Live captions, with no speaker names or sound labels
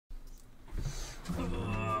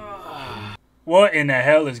What in the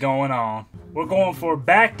hell is going on? We're going for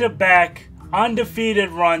back-to-back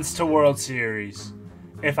undefeated runs to World Series.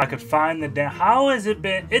 If I could find the how has it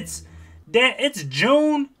been? It's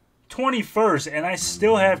June 21st and I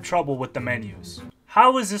still have trouble with the menus.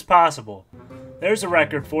 How is this possible? There's a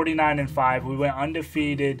record, 49-5. We went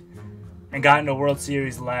undefeated and got into World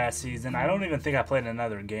Series last season. I don't even think I played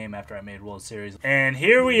another game after I made World Series. And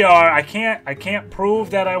here we are. I can't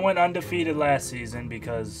prove that I went undefeated last season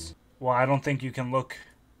because, well, I don't think you can look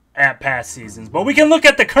at past seasons. But we can look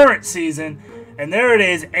at the current season. And there it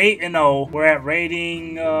is, 8-0. We're at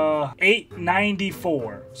rating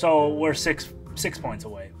 894. So we're six points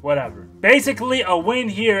away. Whatever. Basically a win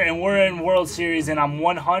here and we're in World Series and I'm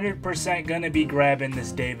 100% going to be grabbing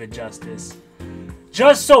this David Justice.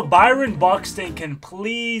 Just so Byron Buxton can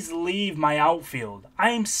please leave my outfield.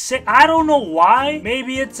 I am sick. I don't know why.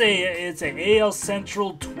 Maybe it's a AL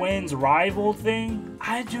Central Twins rival thing.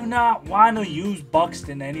 I do not want to use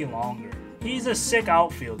Buxton any longer. He's a sick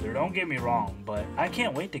outfielder, don't get me wrong, but I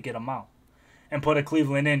can't wait to get him out and put a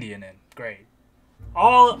Cleveland Indian in. Great.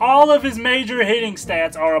 All of his major hitting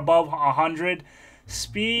stats are above 100.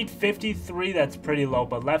 Speed 53, that's pretty low,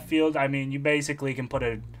 but left field, I mean, you can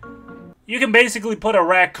basically put a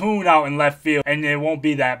raccoon out in left field and it won't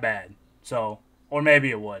be that bad. So, or maybe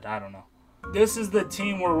it would, I don't know. This is the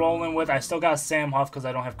team we're rolling with. I still got Sam Huff because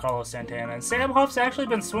I don't have Carlos Santana, and Sam Huff's actually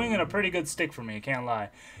been swinging a pretty good stick for me, I can't lie.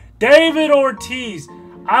 David Ortiz.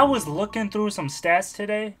 I was looking through some stats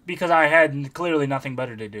today because I had clearly nothing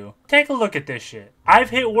better to do. Take a look at this shit.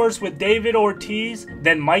 I've hit worse with David Ortiz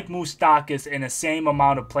than Mike Moustakas in the same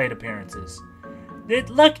amount of plate appearances.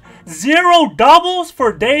 Look, 0 doubles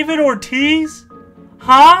for David Ortiz?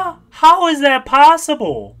 Huh? How is that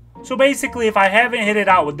possible? So basically, if I haven't hit it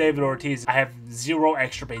out with David Ortiz, I have 0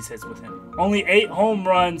 extra base hits with him. Only 8 home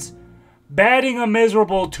runs. Batting a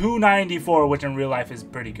miserable 294, which in real life is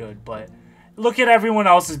pretty good, but look at everyone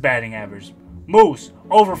else's batting average. Moose,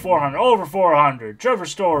 over 400, over 400. Trevor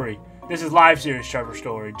Story, this is live series Trevor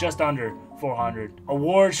Story, just under 400.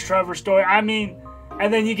 Awards Trevor Story, I mean,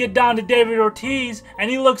 and then you get down to David Ortiz, and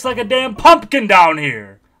he looks like a damn pumpkin down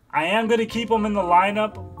here. I am going to keep him in the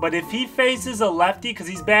lineup, but if he faces a lefty, because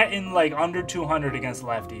he's batting like under 200 against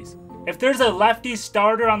lefties. If there's a lefty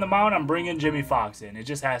starter on the mound, I'm bringing Jimmy Fox in. It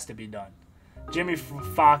just has to be done. Jimmy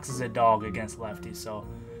Fox is a dog against lefties, so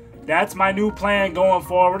that's my new plan going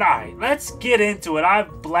forward. All right, let's get into it. I've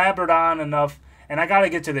blabbered on enough, and I got to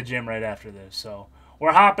get to the gym right after this, so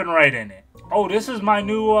we're hopping right in it. Oh, this is my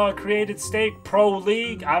new created stake, Pro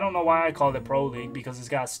League. I don't know why I called it Pro League, because it's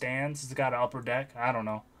got stands. It's got an upper deck. I don't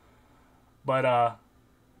know. But,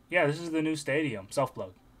 yeah, this is the new stadium.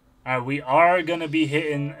 Self-plug. All right, we are going to be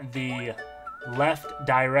hitting the left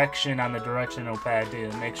direction on the directional pad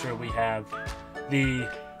to make sure we have the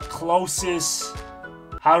closest,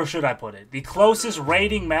 how should I put it, the closest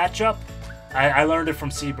rating matchup. I learned it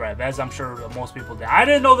from Seabrev, as I'm sure most people did. I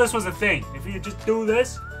didn't know this was a thing. If you just do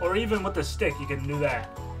this, or even with the stick, you can do that,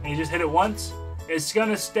 and you just hit it once, it's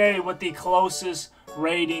gonna stay with the closest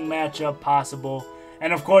rating matchup possible.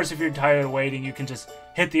 And of course, if you're tired of waiting, you can just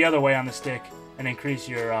hit the other way on the stick and increase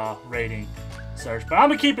your rating search. But I'm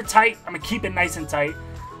gonna keep it tight. I'm gonna keep it nice and tight.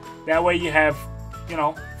 That way you have, you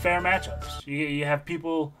know, fair matchups. You have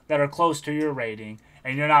people that are close to your rating,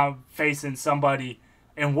 and you're not facing somebody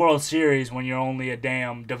in World Series when you're only a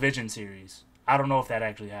damn division series. I don't know if that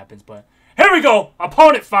actually happens, but here we go.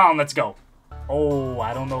 Opponent found. Let's go. Oh,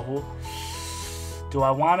 I don't know who. Do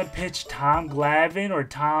I want to pitch Tom Glavine or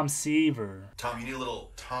Tom Seaver? Tom, you need a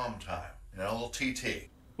little Tom time, you know, a little TT.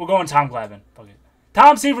 We're going Tom Glavine. Fuck it.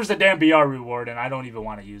 Tom Seaver's a damn BR reward, and I don't even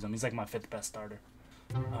want to use him. He's like my 5th best starter.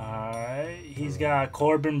 Alright, he's got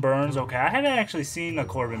Corbin Burns. Okay, I haven't actually seen a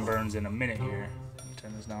Corbin Burns in a minute here.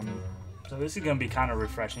 Turn this down. So this is going to be kind of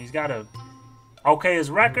refreshing. He's got a... Okay, his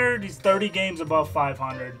record, he's 30 games above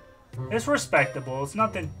 500. It's respectable. It's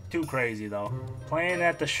nothing too crazy, though. Playing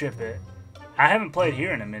at the Ship It. I haven't played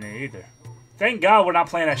here in a minute, either. Thank God we're not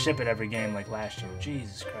playing at Ship It every game like last year.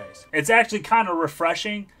 Jesus Christ. It's actually kind of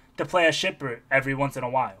refreshing to play a Ship It every once in a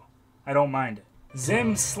while. I don't mind it.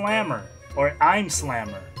 Zim Slammer. Or I'm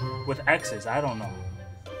Slammer. With X's. I don't know.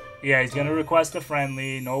 Yeah, he's going to request a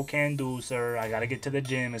friendly. No can do, sir. I got to get to the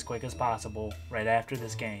gym as quick as possible right after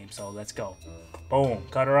this game. So let's go. Boom.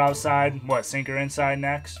 Cutter outside. What, sinker inside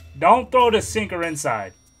next? Don't throw the sinker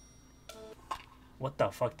inside. What the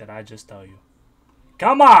fuck did I just tell you?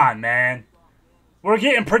 Come on, man. We're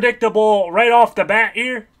getting predictable right off the bat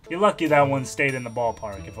here. You're lucky that one stayed in the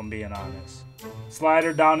ballpark, if I'm being honest.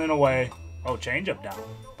 Slider down and away. Oh, changeup down.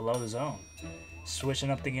 Below the zone.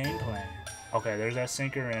 Switching up the game plan. Okay, there's that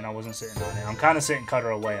sinker, and I wasn't sitting on it. I'm kind of sitting cutter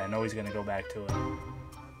away. I know he's going to go back to it.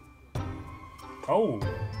 Oh.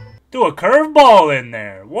 Do a curveball in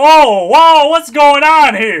there. Whoa, whoa, what's going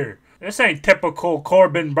on here? This ain't typical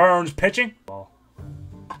Corbin Burns pitching.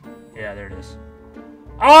 Yeah, there it is.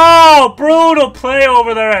 Oh, brutal play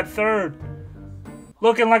over there at third.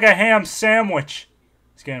 Looking like a ham sandwich.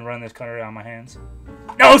 He's going to run this cutter out of my hands.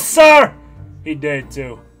 No, sir! He did,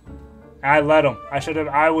 too. I let him.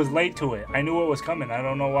 I was late to it. I knew it was coming. I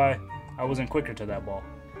don't know why I wasn't quicker to that ball.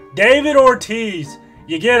 David Ortiz,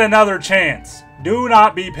 you get another chance. Do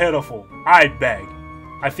not be pitiful. I beg.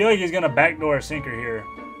 I feel like he's going to backdoor a sinker here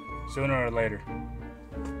sooner or later.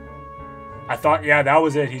 I thought, yeah, that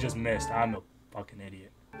was it. He just missed. I'm a fucking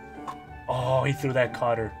idiot. Oh, he threw that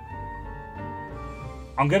cutter.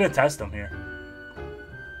 I'm going to test him here.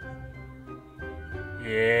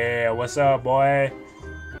 Yeah, what's up, boy?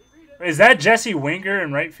 Is that Jesse Winker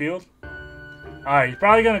in right field? Alright, he's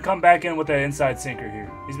probably going to come back in with the inside sinker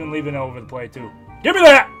here. He's been leaving it over the plate, too. Give me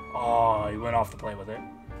that! Oh, he went off the plate with it.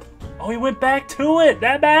 Oh, he went back to it!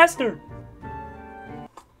 That bastard!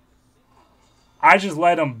 I just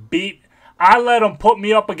let him beat... I let him put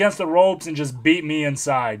me up against the ropes and just beat me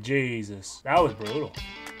inside. Jesus. That was brutal.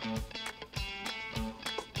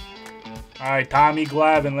 Alright, Tommy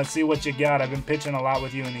Glavine, let's see what you got. I've been pitching a lot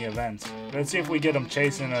with you in the events. Let's see if we get him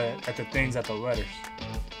chasing at the things at the letters.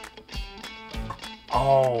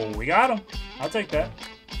 Oh, we got him. I'll take that.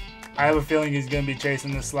 I have a feeling he's going to be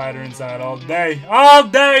chasing this slider inside all day. All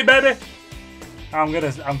day, baby! I'm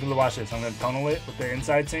gonna watch this. I'm going to tunnel it with the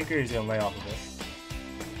inside sinker. He's going to lay off of it.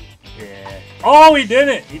 Yeah. Oh, he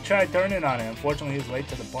didn't! He tried turning on it. Unfortunately, he was late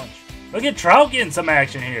to the punch. Look at Trout getting some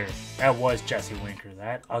action here. That was Jesse Winker,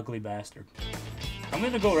 that ugly bastard. I'm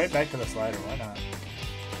going to go right back to the slider. Why not?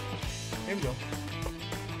 Here we go.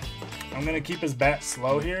 I'm going to keep his bat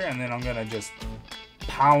slow here, and then I'm going to just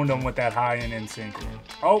pound him with that high and in sinker.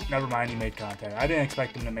 Oh, never mind. He made contact. I didn't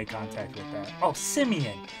expect him to make contact with that. Oh,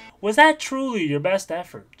 Simeon. Was that truly your best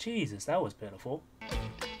effort? Jesus, that was pitiful.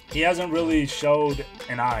 He hasn't really showed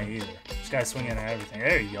an eye either. This guy's swinging at everything.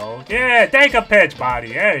 There you go. Yeah, take a pitch,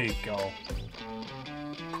 buddy. There you go.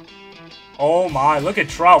 Oh my, look at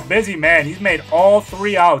Trout. Busy man. He's made all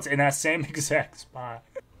 3 outs in that same exact spot.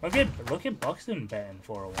 Look at Buxton batting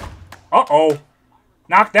for a while. Uh-oh.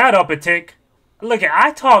 Knock that up a tick. Look,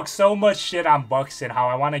 I talk so much shit on Buxton, how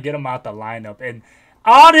I want to get him out the lineup. And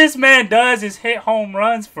all this man does is hit home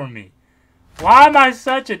runs for me. Why am I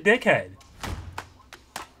such a dickhead?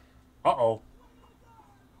 Uh-oh.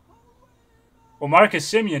 Well,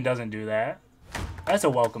 Marcus Semien doesn't do that. That's a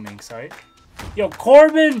welcoming sight. Yo,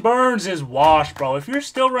 Corbin Burns is washed, bro. If you're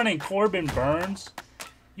still running Corbin Burns,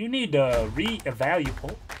 you need to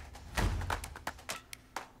reevaluate.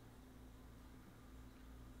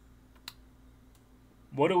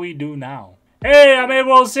 What do we do now? Hey, I'm in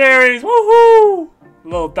World Series. Woohoo!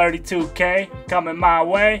 Little 32K coming my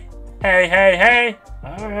way. Hey, hey, hey.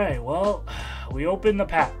 All right, well, we open the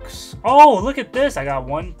packs. Oh, look at this. I got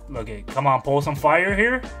one. Look at, come on, pull some fire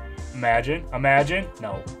here. Imagine.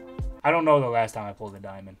 No. I don't know the last time I pulled a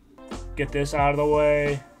diamond. Get this out of the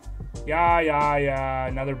way. Yeah.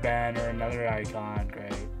 Another banner, another icon.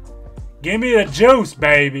 Great. Give me the juice,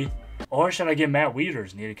 baby. Or should I get Matt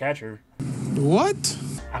Wieters? Need a catcher. What?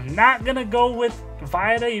 I'm not going to go with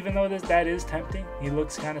Vida, even though that is tempting. He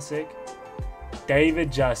looks kind of sick.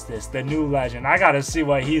 David Justice, the new legend. I got to see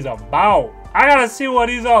what he's about. I got to see what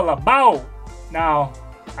he's all about. Now,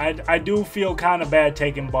 I do feel kind of bad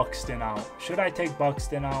taking Buxton out. Should I take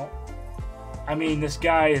Buxton out? I mean, this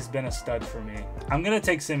guy has been a stud for me. I'm going to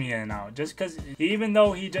take Simeon out just because even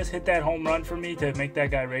though he just hit that home run for me to make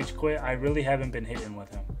that guy rage quit, I really haven't been hitting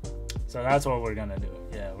with him. So that's what we're going to do.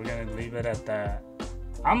 Yeah, we're going to leave it at that.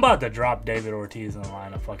 I'm about to drop David Ortiz in the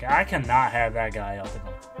lineup. Fuck it. I cannot have that guy out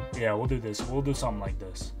there. Yeah, we'll do this. We'll do something like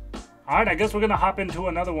this. Alright, I guess we're going to hop into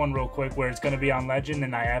another one real quick where it's going to be on Legend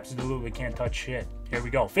and I absolutely can't touch shit. Here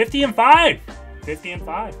we go. 50 and 5. 50 and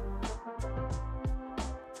 5.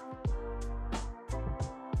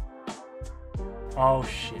 Oh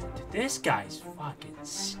shit. This guy's fucking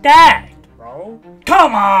stacked, bro.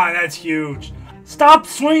 Come on, that's huge. Stop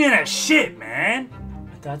swinging at shit, man.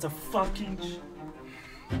 That's a fucking...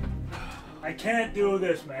 I can't do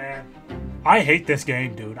this, man. I hate this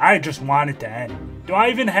game, dude. I just want it to end. Do I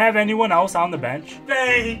even have anyone else on the bench?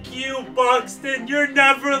 Thank you, Buxton. You're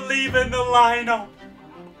never leaving the lineup.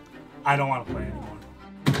 I don't want to play anymore.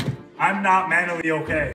 I'm not mentally okay.